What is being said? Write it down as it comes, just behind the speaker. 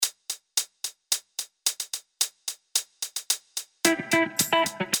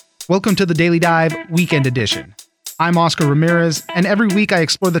Welcome to the Daily Dive Weekend Edition. I'm Oscar Ramirez, and every week I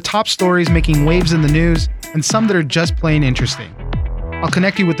explore the top stories making waves in the news and some that are just plain interesting. I'll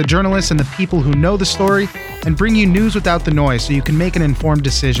connect you with the journalists and the people who know the story and bring you news without the noise so you can make an informed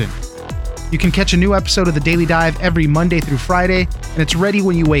decision. You can catch a new episode of the Daily Dive every Monday through Friday, and it's ready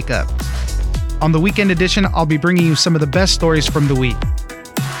when you wake up. On the Weekend Edition, I'll be bringing you some of the best stories from the week.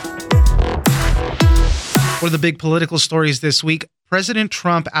 One of the big political stories this week, President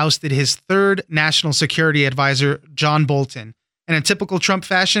Trump ousted his third national security advisor, John Bolton. And in typical Trump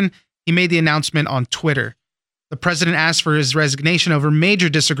fashion, he made the announcement on Twitter. The president asked for his resignation over major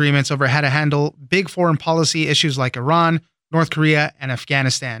disagreements over how to handle big foreign policy issues like Iran, North Korea, and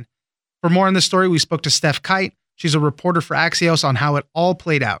Afghanistan. For more on this story, we spoke to Steph Kite. She's a reporter for Axios on how it all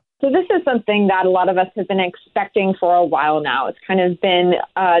played out. So this is something that a lot of us have been expecting for a while now. It's kind of been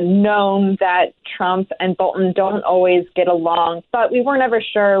known that Trump and Bolton don't always get along, but we weren't ever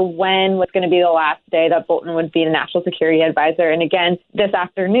sure when was going to be the last day that Bolton would be the national security advisor. And again, this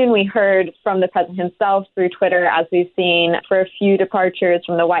afternoon, we heard from the president himself through Twitter, as we've seen for a few departures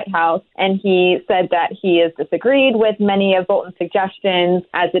from the White House. And he said that he has disagreed with many of Bolton's suggestions,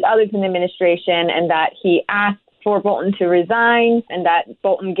 as did others in the administration, and that he asked for Bolton to resign, and that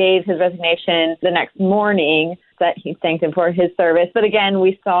Bolton gave his resignation the next morning, that he thanked him for his service. But again,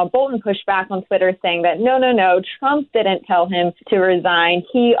 we saw Bolton push back on Twitter saying that no, Trump didn't tell him to resign.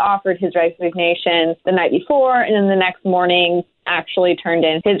 He offered his resignation the night before, and then the next morning actually turned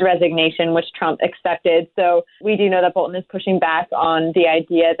in his resignation, which Trump accepted. So we do know that Bolton is pushing back on the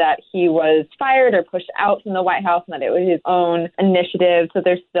idea that he was fired or pushed out from the White House and that it was his own initiative. So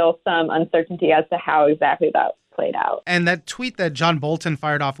there's still some uncertainty as to how exactly that played out. And that tweet that John Bolton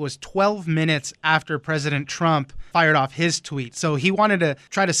fired off was 12 minutes after President Trump fired off his tweet. So he wanted to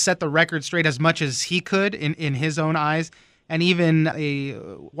try to set the record straight as much as he could in his own eyes. And even a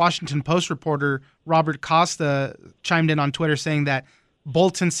Washington Post reporter, Robert Costa, chimed in on Twitter saying that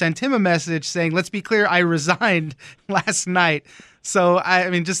Bolton sent him a message saying, let's be clear, I resigned last night. So, I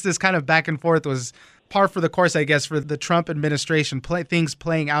mean, just this kind of back and forth was par for the course, I guess, for the Trump administration, things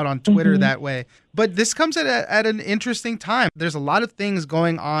playing out on Twitter that way. But this comes at an interesting time. There's a lot of things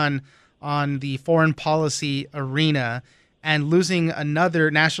going on the foreign policy arena, and losing another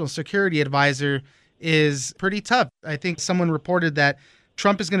national security advisor is pretty tough. I think someone reported that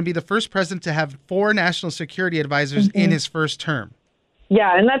Trump is going to be the first president to have 4 national security advisors in his first term.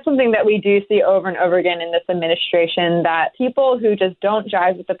 Yeah, and that's something that we do see over and over again in this administration, that people who just don't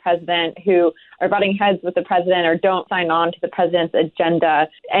jive with the president, who are butting heads with the president or don't sign on to the president's agenda,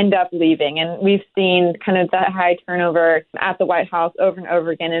 end up leaving. And we've seen kind of that high turnover at the White House over and over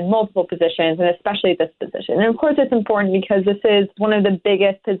again in multiple positions, and especially this position. And of course, it's important because this is one of the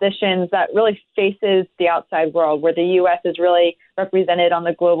biggest positions that really faces the outside world, where the U.S. is really represented on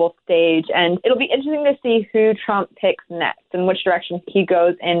the global stage. And it'll be interesting to see who Trump picks next and which direction he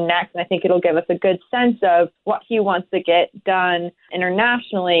goes in next. And I think it'll give us a good sense of what he wants to get done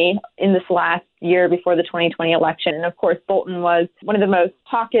internationally in this last year before the 2020 election. And of course, Bolton was one of the most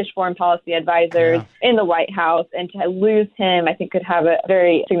hawkish foreign policy advisors in the White House. And to lose him, I think, could have a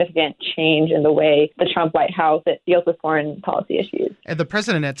very significant change in the way the Trump White House deals with foreign policy issues. And the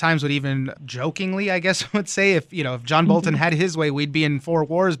president at times would even jokingly, I guess, would say, if John Bolton had his way, we'd be in 4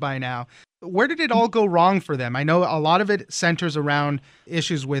 wars by now. Where did it all go wrong for them? I know a lot of it centers around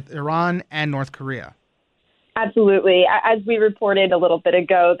issues with Iran and North Korea. Absolutely. As we reported a little bit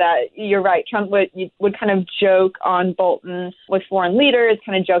ago, that you're right, Trump would kind of joke on Bolton with foreign leaders,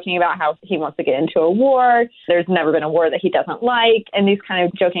 kind of joking about how he wants to get into a war. There's never been a war that he doesn't like, and these kind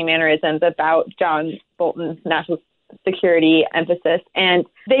of joking mannerisms about John Bolton's national security emphasis. And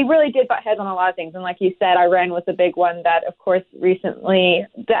they really did butt heads on a lot of things. And like you said, Iran was a big one that, of course, recently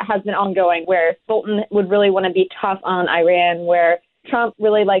that has been ongoing, where Bolton would really want to be tough on Iran, where Trump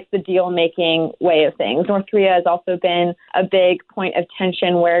really likes the deal-making way of things. North Korea has also been a big point of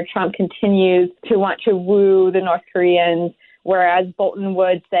tension, where Trump continues to want to woo the North Koreans, whereas Bolton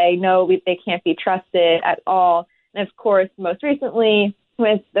would say, no, they can't be trusted at all. And of course, most recently,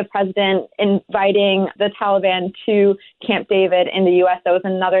 with the president inviting the Taliban to Camp David in the U.S. That was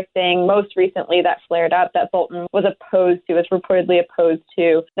another thing most recently that flared up that Bolton was reportedly opposed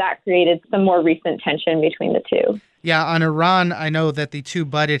to. That created some more recent tension between the two. Yeah, on Iran, I know that the two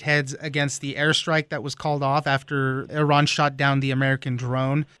butted heads against the airstrike that was called off after Iran shot down the American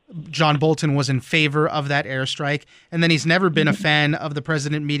drone. John Bolton was in favor of that airstrike. And then he's never been a fan of the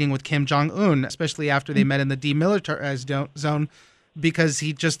president meeting with Kim Jong-un, especially after they met in the demilitarized zone, because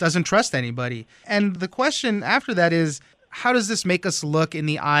he just doesn't trust anybody. And the question after that is, how does this make us look in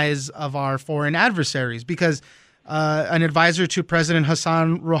the eyes of our foreign adversaries? Because An advisor to President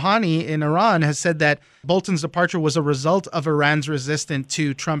Hassan Rouhani in Iran has said that Bolton's departure was a result of Iran's resistance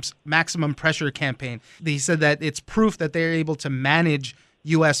to Trump's maximum pressure campaign. He said that it's proof that they're able to manage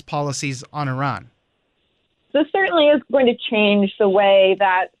U.S. policies on Iran. This certainly is going to change the way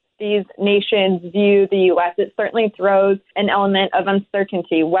that these nations view the U.S. It certainly throws an element of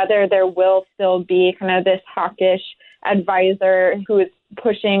uncertainty, whether there will still be kind of this hawkish advisor who is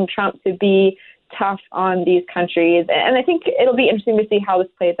pushing Trump to be tough on these countries. And I think it'll be interesting to see how this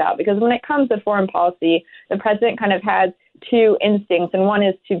plays out, because when it comes to foreign policy, the president kind of has two instincts, and one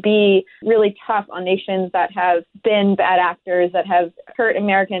is to be really tough on nations that have been bad actors, that have hurt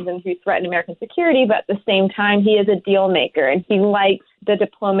Americans and who threaten American security, but at the same time, he is a deal maker, and he likes the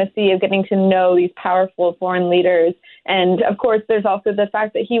diplomacy of getting to know these powerful foreign leaders. And of course, there's also the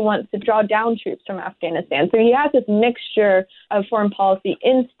fact that he wants to draw down troops from Afghanistan. So he has this mixture of foreign policy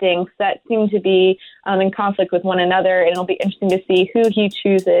instincts that seem to be in conflict with one another. And it'll be interesting to see who he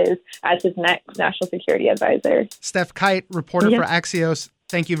chooses as his next national security advisor. Steph Kite, reporter for Axios.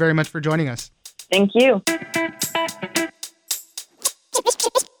 Thank you very much for joining us. Thank you.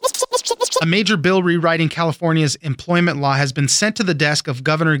 A major bill rewriting California's employment law has been sent to the desk of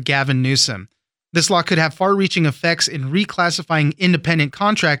Governor Gavin Newsom. This law could have far-reaching effects in reclassifying independent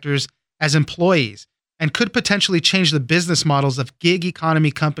contractors as employees and could potentially change the business models of gig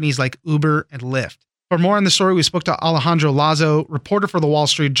economy companies like Uber and Lyft. For more on the story, we spoke to Alejandro Lazo, reporter for the Wall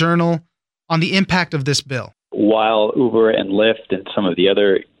Street Journal, on the impact of this bill. While Uber and Lyft and some of the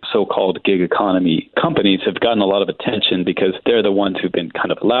other so-called gig economy companies have gotten a lot of attention because they're the ones who've been kind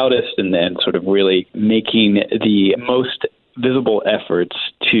of loudest and then sort of really making the most visible efforts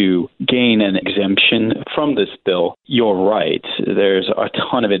to gain an exemption from this bill, you're right. There's a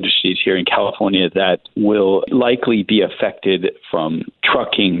ton of industries here in California that will likely be affected, from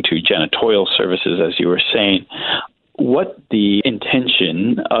trucking to janitorial services, as you were saying. What the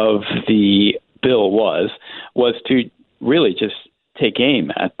intention of the bill was to really just take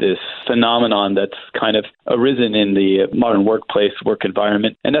aim at this phenomenon that's kind of arisen in the modern workplace, work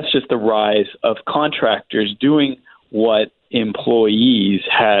environment, and that's just the rise of contractors doing what employees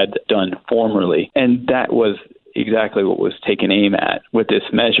had done formerly. And that was exactly what was taken aim at with this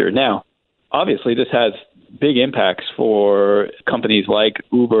measure. Now, obviously, this has big impacts for companies like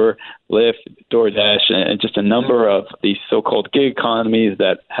Uber, Lyft, DoorDash, and just a number of these so-called gig economies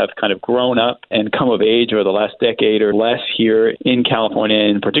that have kind of grown up and come of age over the last decade or less here in California,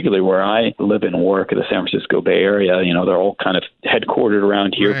 and particularly where I live and work in the San Francisco Bay Area. You know, they're all kind of headquartered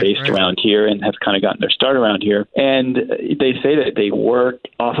around here, based around here, and have kind of gotten their start around here. And they say that they work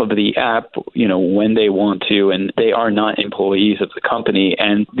off of the app, you know, when they want to, and they are not employees of the company.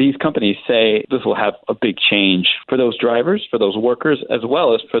 And these companies say this will have a big change for those drivers, for those workers, as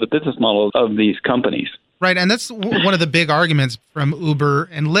well as for the business models of these companies. Right, and that's one of the big arguments from Uber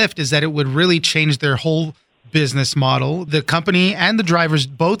and Lyft, is that it would really change their whole business model. The company and the drivers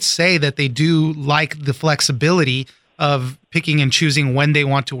both say that they do like the flexibility of picking and choosing when they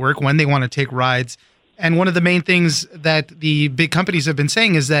want to work, when they want to take rides. And one of the main things that the big companies have been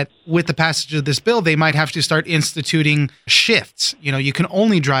saying is that with the passage of this bill, they might have to start instituting shifts. You know, you can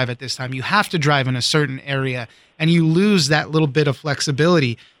only drive at this time. You have to drive in a certain area, and you lose that little bit of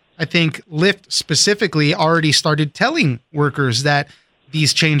flexibility. I think Lyft specifically already started telling workers that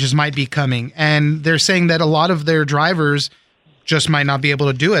these changes might be coming. And they're saying that a lot of their drivers just might not be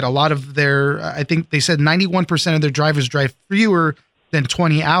able to do it. A lot of their, I think they said 91% of their drivers drive fewer than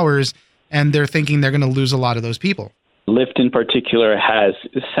 20 hours. And they're thinking they're going to lose a lot of those people. Lyft in particular has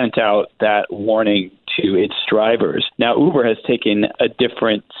sent out that warning to its drivers. Now, Uber has taken a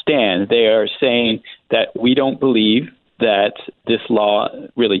different stand. They are saying that we don't believe that this law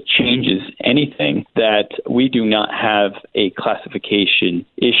really changes anything, that we do not have a classification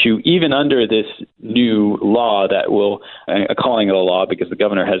issue, even under this new law that will, calling it a law because the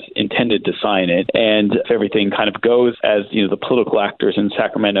governor has intended to sign it. And if everything kind of goes as, you know, the political actors in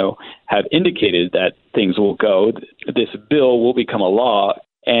Sacramento have indicated that things will go, this bill will become a law.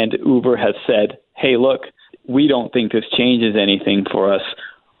 And Uber has said, hey, look, we don't think this changes anything for us.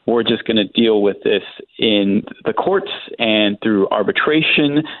 We're just going to deal with this in the courts and through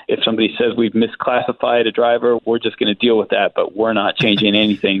arbitration. If somebody says we've misclassified a driver, we're just going to deal with that, but we're not changing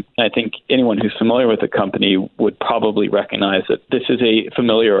anything. I think anyone who's familiar with the company would probably recognize that this is a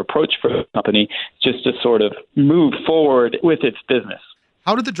familiar approach for the company, just to sort of move forward with its business.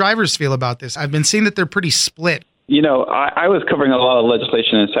 How do the drivers feel about this? I've been seeing that they're pretty split. You know, I was covering a lot of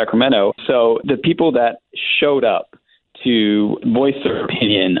legislation in Sacramento, so the people that showed up to voice their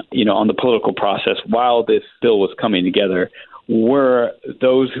opinion, you know, on the political process while this bill was coming together were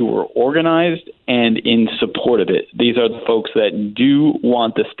those who were organized and in support of it. These are the folks that do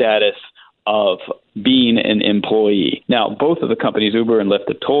want the status of being an employee. Now, both of the companies, Uber and Lyft,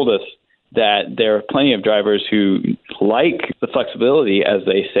 have told us that there are plenty of drivers who like the flexibility, as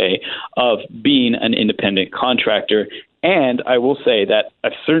they say, of being an independent contractor. And I will say that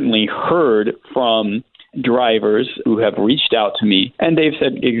I've certainly heard from drivers who have reached out to me, and they've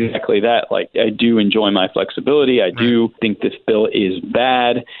said exactly that. Like, I do enjoy my flexibility. I do think this bill is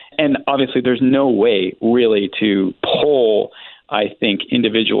bad. And obviously, there's no way really to poll, I think,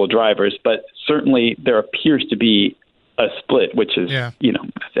 individual drivers, but certainly there appears to be a split, which is,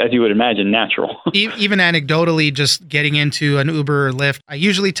 as you would imagine, natural. Even anecdotally, just getting into an Uber or Lyft, I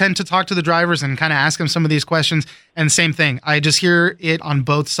usually tend to talk to the drivers and kind of ask them some of these questions. And same thing, I just hear it on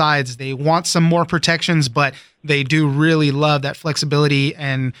both sides. They want some more protections, but they do really love that flexibility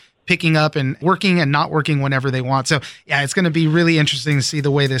and picking up and working and not working whenever they want. So yeah, it's going to be really interesting to see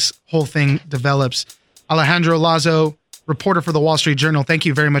the way this whole thing develops. Alejandro Lazo, reporter for the Wall Street Journal, thank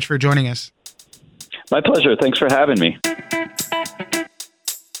you very much for joining us. My pleasure. Thanks for having me.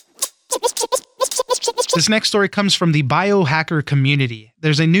 This next story comes from the biohacker community.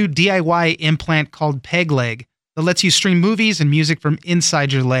 There's a new DIY implant called PegLeg that lets you stream movies and music from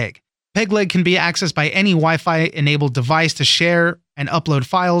inside your leg. PegLeg can be accessed by any Wi-Fi-enabled device to share and upload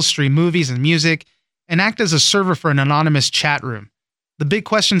files, stream movies and music, and act as a server for an anonymous chat room. The big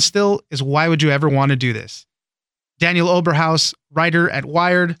question still is, why would you ever want to do this? Daniel Oberhaus, writer at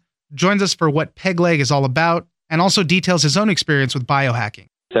Wired, joins us for what PegLeg is all about and also details his own experience with biohacking.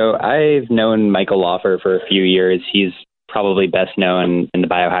 So I've known Michael Laufer for a few years. He's probably best known in the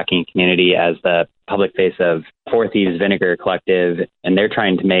biohacking community as the public face of Four Thieves Vinegar Collective, and they're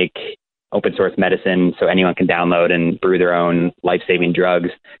trying to make open source medicine so anyone can download and brew their own life-saving drugs.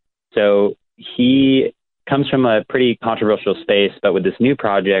 So he comes from a pretty controversial space, but with this new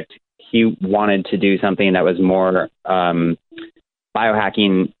project, he wanted to do something that was more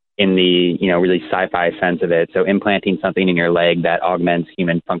biohacking in the, really sci-fi sense of it. So implanting something in your leg that augments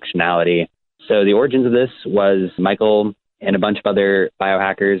human functionality. So the origins of this was Michael and a bunch of other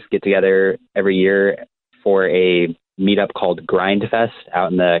biohackers get together every year for a meetup called Grindfest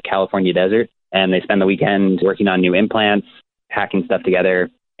out in the California desert. And they spend the weekend working on new implants, hacking stuff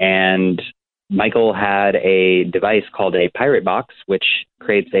together. And Michael had a device called a Pirate Box, which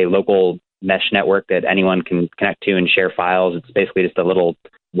creates a local mesh network that anyone can connect to and share files. It's basically just a little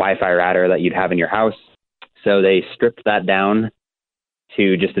Wi-Fi router that you'd have in your house. So they stripped that down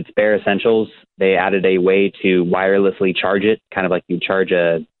to just its bare essentials. They added a way to wirelessly charge it, kind of like you charge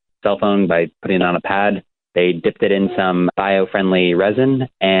a cell phone by putting it on a pad. They dipped it in some bio-friendly resin,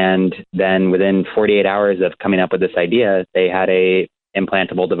 and then within 48 hours of coming up with this idea, they had a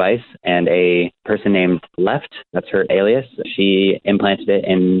implantable device, and a person named Left, that's her alias, she implanted it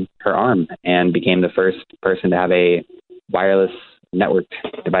in her arm and became the first person to have a wireless networked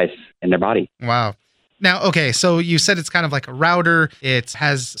device in their body. Wow. Now, okay, so you said it's kind of like a router. It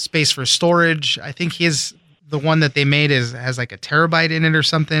has space for storage. I think the one that they made has like a terabyte in it or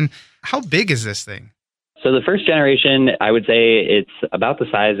something. How big is this thing? So the first generation, I would say it's about the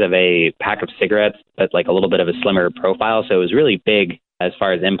size of a pack of cigarettes, but like a little bit of a slimmer profile. So it was really big as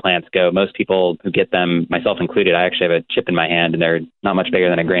far as implants go. Most people who get them, myself included, I actually have a chip in my hand and they're not much bigger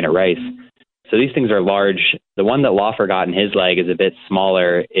than a grain of rice. So these things are large. The one that Laufer got in his leg is a bit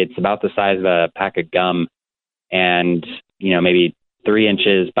smaller. It's about the size of a pack of gum and, maybe 3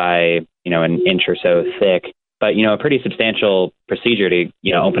 inches by, an inch or so thick. But, a pretty substantial procedure to,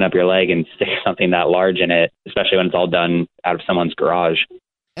 open up your leg and stick something that large in it, especially when it's all done out of someone's garage.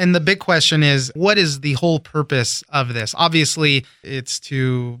 And the big question is, what is the whole purpose of this? Obviously, it's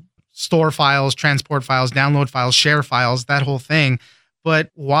to store files, transport files, download files, share files, that whole thing.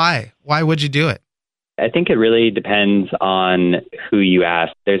 But why? Why would you do it? I think it really depends on who you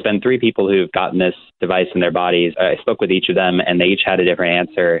ask. There's been 3 people who've gotten this device in their bodies. I spoke with each of them, and they each had a different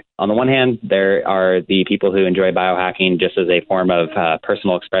answer. On the one hand, there are the people who enjoy biohacking just as a form of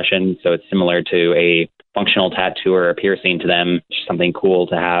personal expression. So it's similar to a functional tattoo or a piercing to them, something cool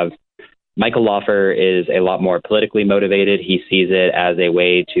to have. Michael Laufer is a lot more politically motivated. He sees it as a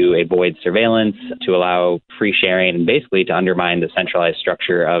way to avoid surveillance, to allow free sharing, and basically to undermine the centralized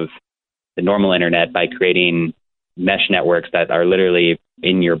structure of the normal internet by creating mesh networks that are literally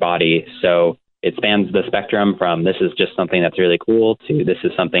in your body. So it spans the spectrum from this is just something that's really cool to this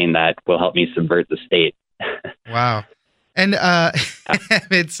is something that will help me subvert the state. Wow. And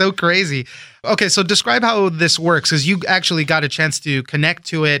it's so crazy. Okay, so describe how this works, because you actually got a chance to connect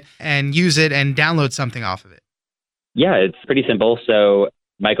to it and use it and download something off of it. Yeah, it's pretty simple. So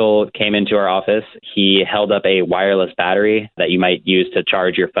Michael came into our office. He held up a wireless battery that you might use to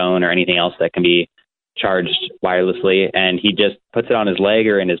charge your phone or anything else that can be charged wirelessly. And he just puts it on his leg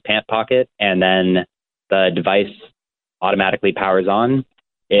or in his pant pocket. And then the device automatically powers on.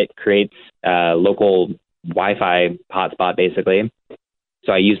 It creates a local Wi-Fi hotspot, basically.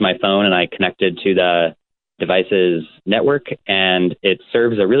 So I use my phone and I connected to the device's network, and it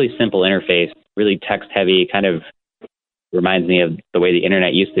serves a really simple interface, really text heavy, kind of reminds me of the way the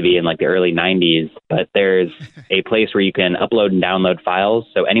internet used to be in like the early 90s. But there's a place where you can upload and download files.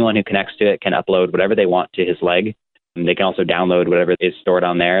 So anyone who connects to it can upload whatever they want to his leg. And they can also download whatever is stored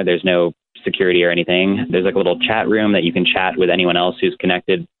on there. There's no security or anything. There's like a little chat room that you can chat with anyone else who's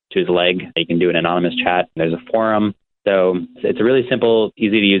connected to his leg. You can do an anonymous chat. There's a forum. So it's a really simple,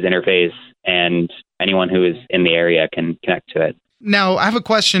 easy to use interface, and anyone who is in the area can connect to it. Now, I have a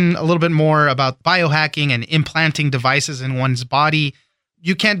question a little bit more about biohacking and implanting devices in one's body.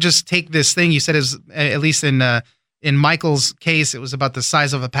 You can't just take this thing. You said, at least in Michael's case, it was about the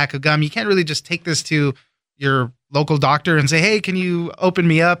size of a pack of gum. You can't really just take this to your local doctor and say, hey, can you open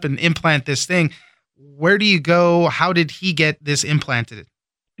me up and implant this thing? Where do you go? How did he get this implanted?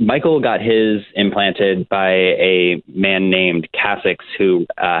 Michael got his implanted by a man named Cassix, who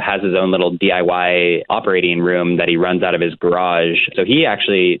has his own little DIY operating room that he runs out of his garage. So he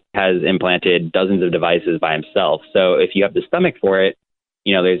actually has implanted dozens of devices by himself. So if you have the stomach for it,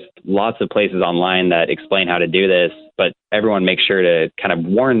 there's lots of places online that explain how to do this, but everyone makes sure to kind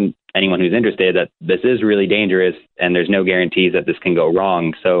of warn anyone who's interested that this is really dangerous and there's no guarantees that this can go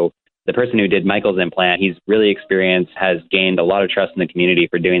wrong. So the person who did Michael's implant, he's really experienced, has gained a lot of trust in the community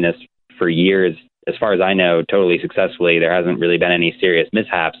for doing this for years. As far as I know, totally successfully. There hasn't really been any serious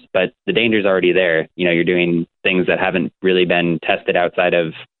mishaps, but the danger's already there. You're doing things that haven't really been tested outside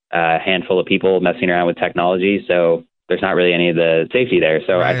of a handful of people messing around with technology. So there's not really any of the safety there.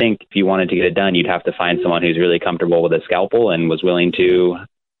 So right. I think if you wanted to get it done, you'd have to find someone who's really comfortable with a scalpel and was willing to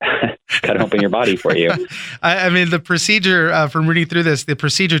cut open your body for you. I mean, the procedure, from reading through this, the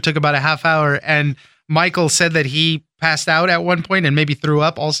procedure took about a half hour, and Michael said that he passed out at one point and maybe threw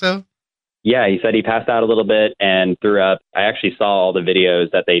up also. Yeah, he said he passed out a little bit and threw up. I actually saw all the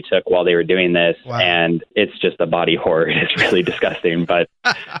videos that they took while they were doing this, wow. And it's just a body horror. It's really disgusting, but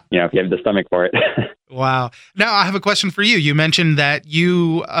if you have the stomach for it. Wow. Now I have a question for you. You mentioned that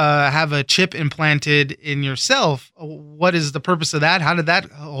you have a chip implanted in yourself. What is the purpose of that? How did that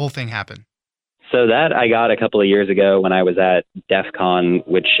whole thing happen? So that I got a couple of years ago when I was at DEF CON,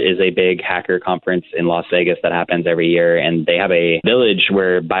 which is a big hacker conference in Las Vegas that happens every year. And they have a village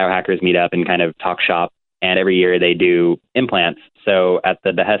where biohackers meet up and kind of talk shop. And every year they do implants. So at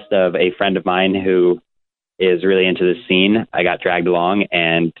the behest of a friend of mine who is really into this scene, I got dragged along,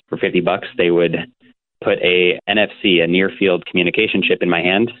 and for $50, they would put a NFC, a near field communication chip in my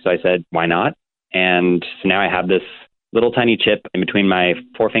hand. So I said, why not? And so now I have this little tiny chip in between my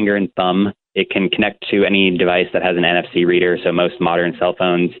forefinger and thumb. It can connect to any device that has an NFC reader. So most modern cell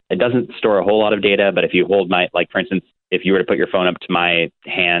phones, it doesn't store a whole lot of data, but if you hold for instance, if you were to put your phone up to my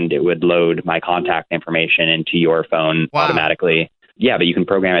hand, it would load my contact information into your phone automatically. Yeah, but you can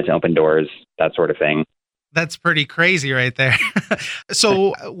program it to open doors, that sort of thing. That's pretty crazy right there.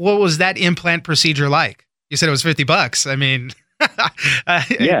 So what was that implant procedure like? You said it was $50. I mean,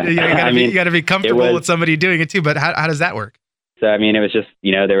 yeah, you got to be comfortable with somebody doing it too. But how does that work? So, I mean, it was just,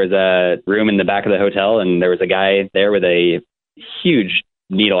 there was a room in the back of the hotel, and there was a guy there with a huge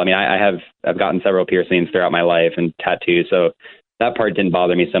needle. I mean, I've gotten several piercings throughout my life and tattoos, so that part didn't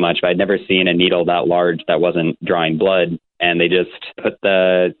bother me so much, but I'd never seen a needle that large that wasn't drawing blood. And they just put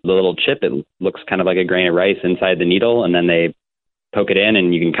the little chip, it looks kind of like a grain of rice, inside the needle, and then they poke it in,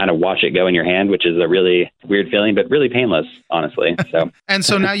 and you can kind of watch it go in your hand, which is a really weird feeling, but really painless, honestly. So, and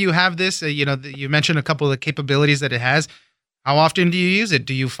so now you have this, you mentioned a couple of the capabilities that it has. How often do you use it?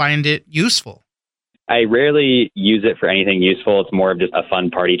 Do you find it useful? I rarely use it for anything useful. It's more of just a fun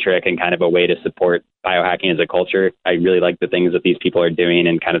party trick and kind of a way to support biohacking as a culture. I really like the things that these people are doing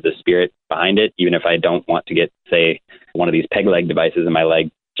and kind of the spirit behind it, even if I don't want to get, say, one of these peg leg devices in my leg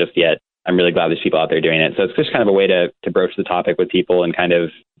just yet. I'm really glad there's people out there doing it. So it's just kind of a way to broach the topic with people and kind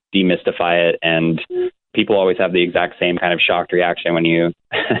of demystify it. And people always have the exact same kind of shocked reaction when you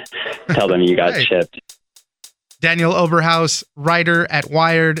tell them you got chipped. Daniel Oberhaus, writer at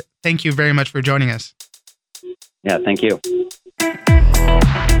Wired, thank you very much for joining us. Yeah, thank you.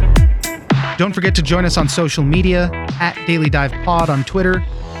 Don't forget to join us on social media at Daily Dive Pod on Twitter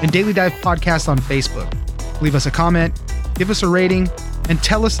and Daily Dive Podcast on Facebook. Leave us a comment, give us a rating, and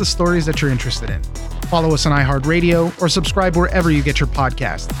tell us the stories that you're interested in. Follow us on iHeartRadio or subscribe wherever you get your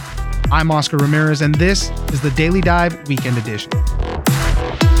podcast. I'm Oscar Ramirez, and this is the Daily Dive Weekend Edition.